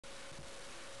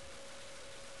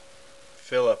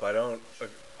Philip, I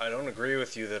don't agree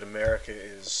with you that America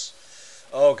is.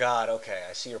 Oh God, okay,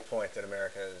 I see your point that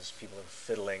America is people are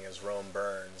fiddling as Rome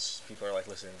burns. People are like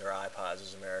listening to their iPods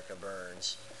as America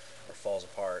burns or falls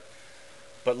apart.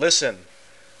 But listen,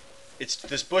 it's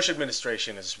this Bush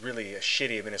administration is really a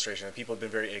shitty administration, and people have been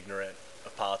very ignorant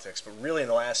of politics. But really, in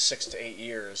the last 6 to 8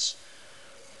 years,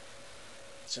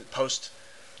 since post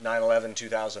 9/11,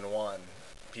 2001,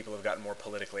 people have gotten more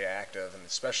politically active, and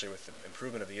especially with the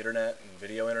improvement of the internet and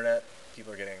video internet,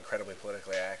 people are getting incredibly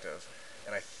politically active.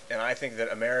 And I think that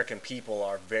American people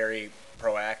are very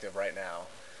proactive right now,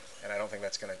 and I don't think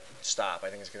that's going to stop. I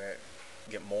think it's going to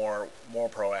get more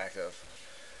proactive,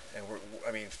 and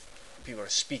I mean, people are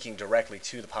speaking directly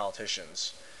to the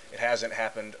politicians. It hasn't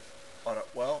happened on a,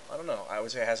 well, I don't know. I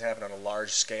would say it hasn't happened on a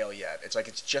large scale yet. It's like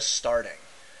it's just starting,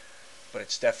 but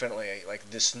it's definitely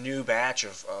like this new batch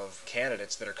of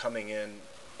candidates that are coming in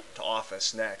to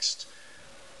office next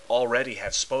already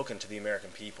have spoken to the American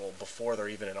people before they're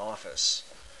even in office.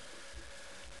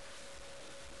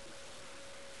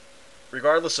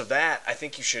 Regardless of that, I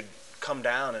think you should come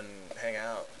down and hang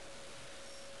out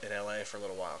in LA for a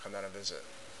little while. Come down and visit.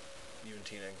 You and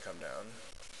Tina can come down,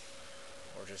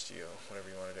 or just you, whatever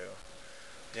you want to do.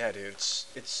 Yeah, dude,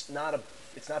 it's not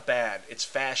bad. It's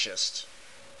fascist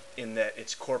in that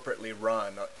it's corporately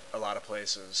run a lot of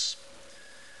places.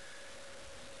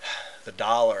 The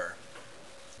dollar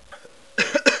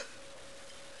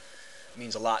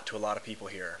means a lot to a lot of people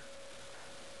here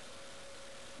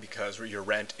because your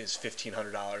rent is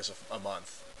 $1,500 a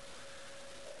month.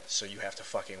 So you have to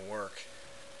fucking work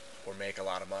or make a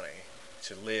lot of money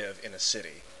to live in a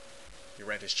city. Your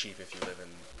rent is cheap if you live in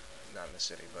not in a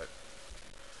city, but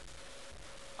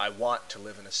I want to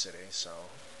live in a city, so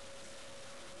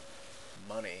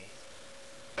money,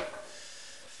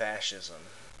 fascism.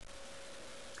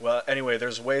 Well, anyway,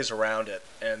 there's ways around it,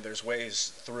 and there's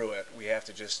ways through it. We have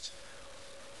to just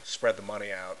spread the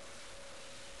money out,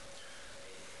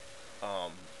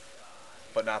 um,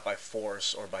 but not by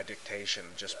force or by dictation,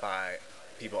 just by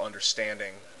people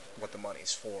understanding what the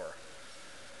money's for.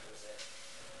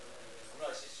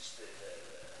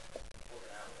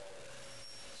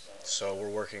 So we're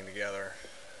working together.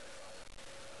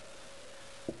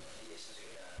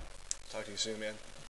 Talk to you soon, man.